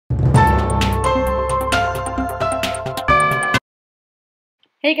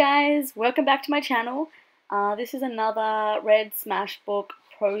Hey guys, welcome back to my channel. This is another red Smashbook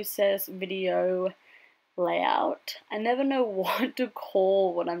process video layout. I never know what to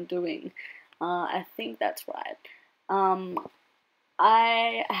call what I'm doing. I think that's right.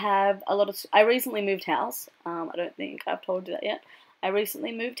 I have a lot of. I recently moved house. I don't think I've told you that yet. I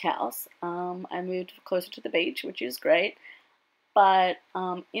recently moved house. I moved closer to the beach, which is great. But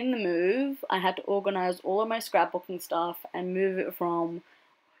in the move, I had to organize all of my scrapbooking stuff and move it from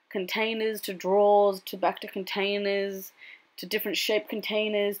containers to drawers to back to containers to different shaped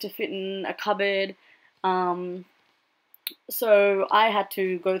containers to fit in a cupboard. So I had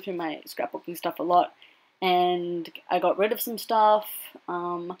to go through my scrapbooking stuff a lot, and I got rid of some stuff.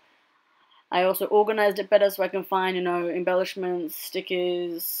 I also organized it better so I can find, embellishments,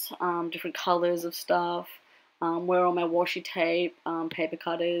 stickers, different colors of stuff, where all my washi tape, paper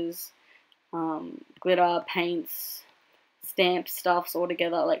cutters, glitter, paints, stamp stuffs all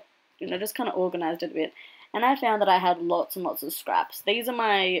together, just kind of organized it a bit. And I found that I had lots and lots of scraps. These are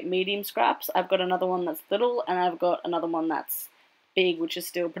my medium scraps. I've got another one that's little, and I've got another one that's big, which is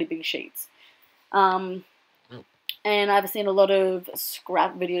still pretty big sheets. And I've seen a lot of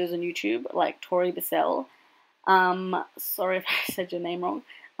scrap videos on YouTube, like Tori Bissell. Sorry if I said your name wrong,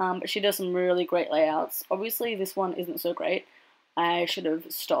 but she does some really great layouts. Obviously, this one isn't so great. I should have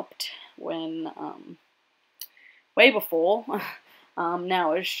stopped when, way before.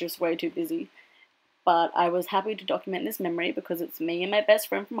 Now it's just way too busy. But I was happy to document this memory because it's me and my best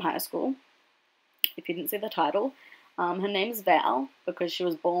friend from high school. If you didn't see the title, her name is Val because she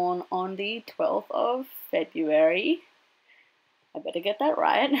was born on the 12th of February. I better get that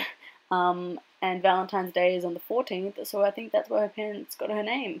right. And Valentine's Day is on the 14th, so I think that's where her parents got her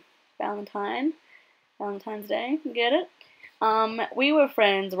name. Valentine's Day, get it? We were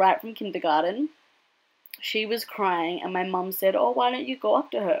friends right from kindergarten. She was crying, and my mum said, "Oh, why don't you go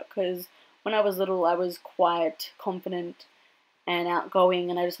up to her?" Because when I was little, I was quite confident and outgoing,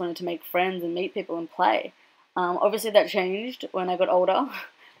 and I just wanted to make friends and meet people and play. Obviously, that changed when I got older,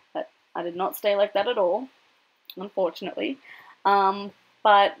 but I did not stay like that at all, unfortunately.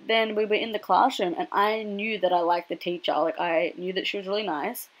 But then we were in the classroom, and I knew that I liked the teacher. Like, I knew that she was really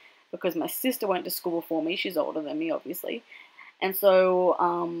nice because my sister went to school before me. She's older than me, obviously. And so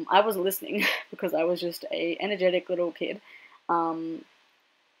I wasn't listening because I was just a energetic little kid. And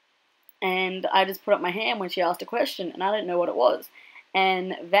I just put up my hand when she asked a question, and I didn't know what it was.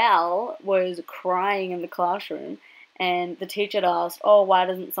 And Val was crying in the classroom, and the teacher had asked, "Oh, why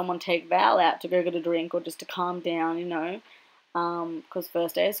doesn't someone take Val out to go get a drink or just to calm down, because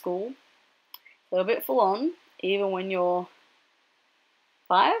first day of school." So a bit full on, even when you're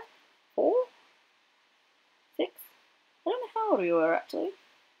 5, 4, 6. I don't know how old you were, actually.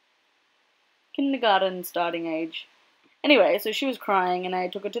 Kindergarten starting age. Anyway, so she was crying, and I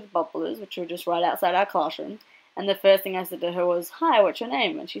took her to the bubblers, which were just right outside our classroom. And the first thing I said to her was, "Hi, what's your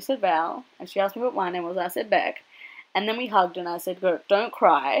name?" And she said Val. And she asked me what my name was, and I said Beck. And then we hugged, and I said, "Don't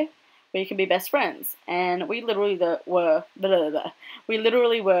cry. We can be best friends." And we literally were. We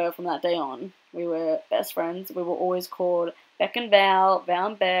literally were from that day on. We were best friends. We were always called Beck and Val, Val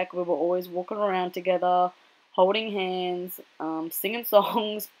and Beck. We were always walking around together, holding hands, singing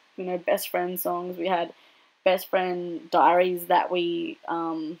songs, best friend songs. We had best friend diaries that we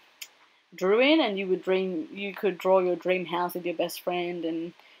drew in, and you could draw your dream house with your best friend,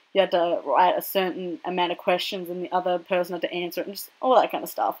 and you had to write a certain amount of questions, and the other person had to answer it, and just all that kind of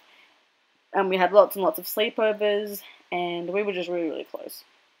stuff. And we had lots and lots of sleepovers, and we were just really, really close.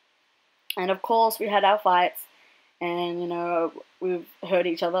 And of course, we had our fights, and we've hurt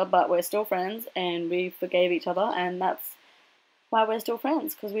each other, but we're still friends, and we forgave each other, and that's why we're still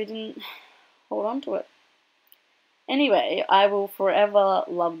friends, because we didn't hold on to it. Anyway, I will forever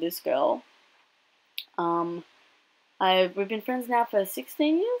love this girl. We've been friends now for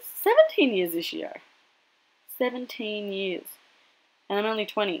 16 years? 17 years this year. 17 years. And I'm only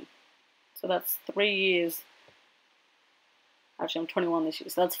 20. So that's 3 years. Actually, I'm 21 this year.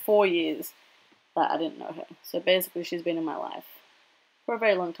 So that's 4 years that I didn't know her. So basically, she's been in my life for a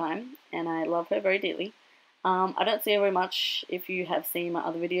very long time. And I love her very dearly. I don't see her very much if you have seen my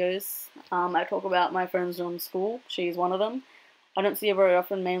other videos. I talk about my friends from school. She's one of them. I don't see her very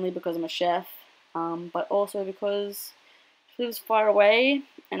often, mainly because I'm a chef, but also because she lives far away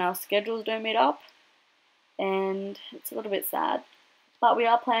and our schedules don't meet up, and it's a little bit sad. But we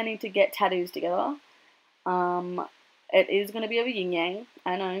are planning to get tattoos together. It is going to be of a yin-yang.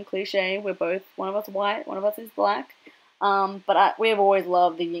 I know, cliche. We're both, one of us white, one of us is black. But we have always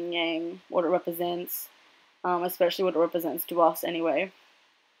loved the yin-yang, what it represents. Especially what it represents to us anyway.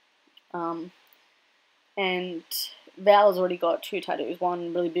 And Val's already got 2 tattoos.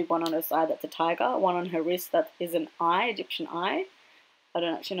 One really big one on her side that's a tiger. One on her wrist that is an eye, Egyptian eye. I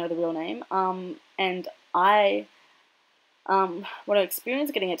don't actually know the real name. And I want to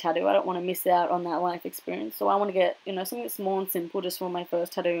experience getting a tattoo. I don't want to miss out on that life experience. So I want to get, something small and simple just for my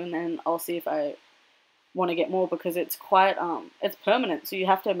first tattoo, and then I'll see if I want to get more, because it's quite, it's permanent, so you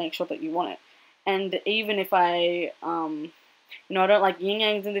have to make sure that you want it. And even if I, I don't like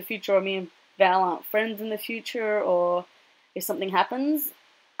yin-yangs in the future, or me and Val aren't friends in the future, or if something happens,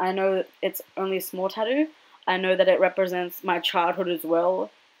 I know that it's only a small tattoo. I know that it represents my childhood as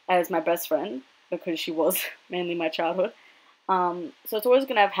well as my best friend, because she was mainly my childhood. So it's always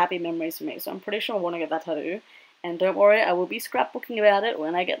going to have happy memories for me. So I'm pretty sure I want to get that tattoo. And don't worry, I will be scrapbooking about it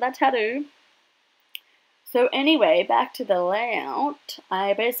when I get that tattoo. So anyway, back to the layout.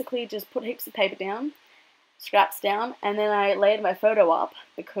 I basically just put heaps of paper down, scraps down, and then I laid my photo up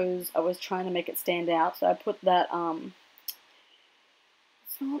because I was trying to make it stand out. So I put that,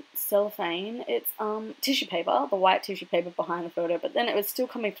 it's not cellophane, it's tissue paper, the white tissue paper behind the photo, but then it was still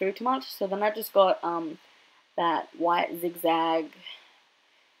coming through too much, so then I just got that white zigzag,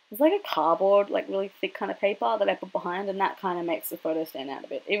 it's like a cardboard, like really thick kind of paper that I put behind, and that kind of makes the photo stand out a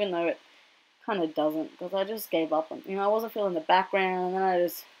bit, even though it kind of doesn't, because I just gave up on, I wasn't feeling the background, and then I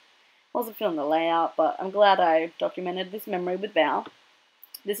just wasn't feeling the layout. But I'm glad I documented this memory with Val.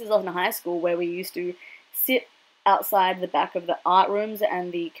 This is in high school, where we used to sit outside the back of the art rooms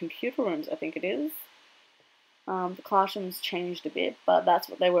and the computer rooms, I think it is. The classrooms changed a bit, but that's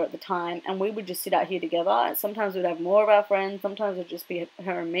what they were at the time, and we would just sit out here together. Sometimes we'd have more of our friends, sometimes it would just be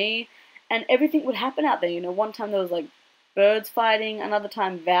her and me, and everything would happen out there. One time there was like birds fighting, another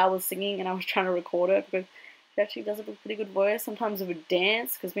time Val was singing and I was trying to record her because she actually does have a pretty good voice. Sometimes we would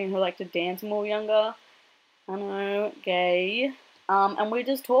dance, because me and her like to dance when we were younger. I know, gay. And we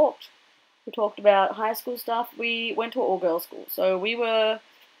just talked. We talked about high school stuff. We went to an all-girls school, so we were,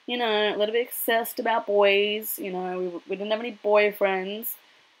 a little bit obsessed about boys. We didn't have any boyfriends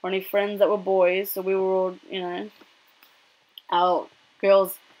or any friends that were boys, so we were all, our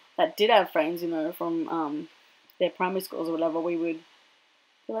girls that did have friends, from their primary schools or whatever, we would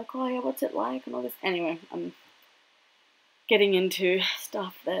be like, oh yeah, what's it like, and all this. Anyway, I'm getting into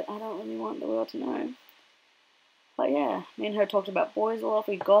stuff that I don't really want the world to know. But yeah, me and her talked about boys a lot,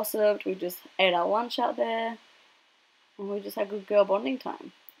 we gossiped, we just ate our lunch out there, and we just had good girl bonding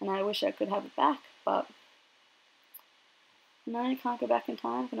time. And I wish I could have it back, but you can't go back in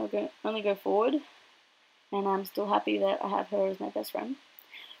time, I can only go forward, and I'm still happy that I have her as my best friend.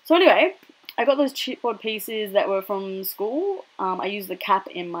 So anyway, I got those chipboard pieces that were from school. I used the cap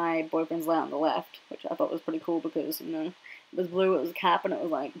in my boyfriend's layout on the left, which I thought was pretty cool because, it was blue, it was a cap, and it was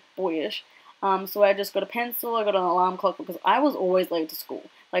like boyish. So I just got a pencil, I got an alarm clock, because I was always late to school.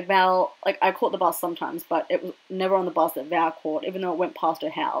 Like Val, I caught the bus sometimes, but it was never on the bus that Val caught, even though it went past her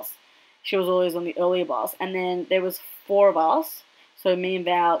house. She was always on the earlier bus, and then there was 4 of us, so me and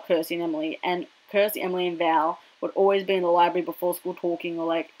Val, Kirsty and Emily, and Kirsty, Emily, and Val would always be in the library before school talking, or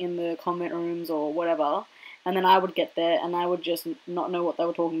like in the comment rooms or whatever, and then I would get there and I would just not know what they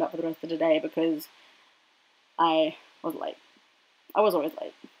were talking about for the rest of the day because I was late. I was always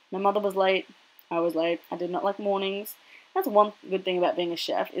late. My mother was late, I was late, I did not like mornings. That's one good thing about being a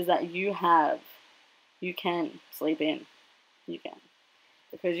chef, is that you can sleep in. You can.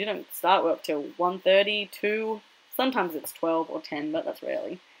 Because you don't start work till 1:30, 2, sometimes it's 12 or 10, but that's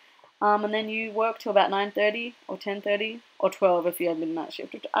rarely. And then you work till about 9:30 or 10:30 or 12 if you have midnight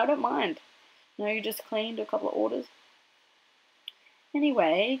shift, which I don't mind. You just clean, do a couple of orders.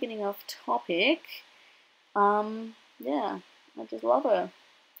 Anyway, getting off topic. Yeah, I just love her.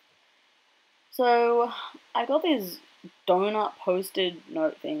 So I got these donut post-it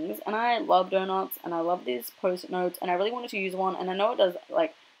note things, and I love donuts, and I love these post-it notes, and I really wanted to use one, and I know it does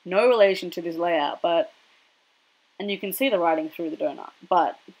like no relation to this layout, and you can see the writing through the donut,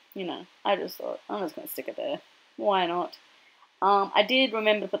 but I just thought I'm just gonna stick it there. Why not? I did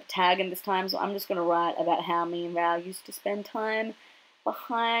remember to put the tag in this time, so I'm just gonna write about how me and Val used to spend time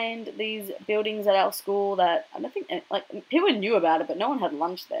behind these buildings at our school that I don't think people knew about it, but no one had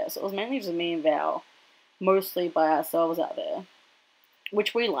lunch there, so it was mainly just me and Val, mostly by ourselves out there,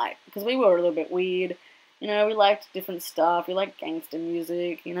 which we liked because we were a little bit weird. We liked different stuff. We liked gangster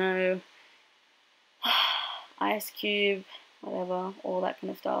music, Ice Cube, whatever, all that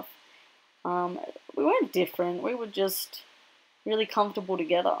kind of stuff. We weren't different. We were just really comfortable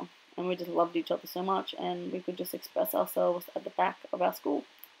together, and we just loved each other so much, and we could just express ourselves at the back of our school.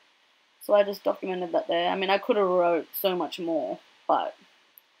 So I just documented that there. I mean, I could have wrote so much more, but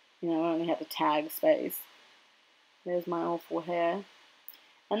I only had a tag space. There's my awful hair.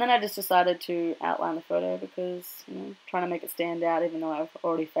 And then I just decided to outline the photo because, you know, trying to make it stand out even though I've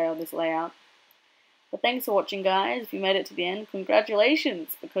already failed this layout. But thanks for watching, guys. If you made it to the end,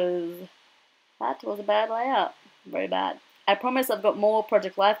 congratulations, because that was a bad layout. Very bad. I promise I've got more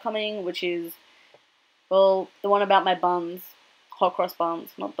Project Life coming, which is, well, the one about my buns, hot cross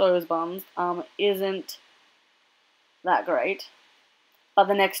buns, not those buns, isn't that great. But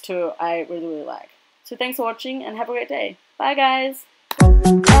the next two I really, really like. So thanks for watching and have a great day. Bye, guys.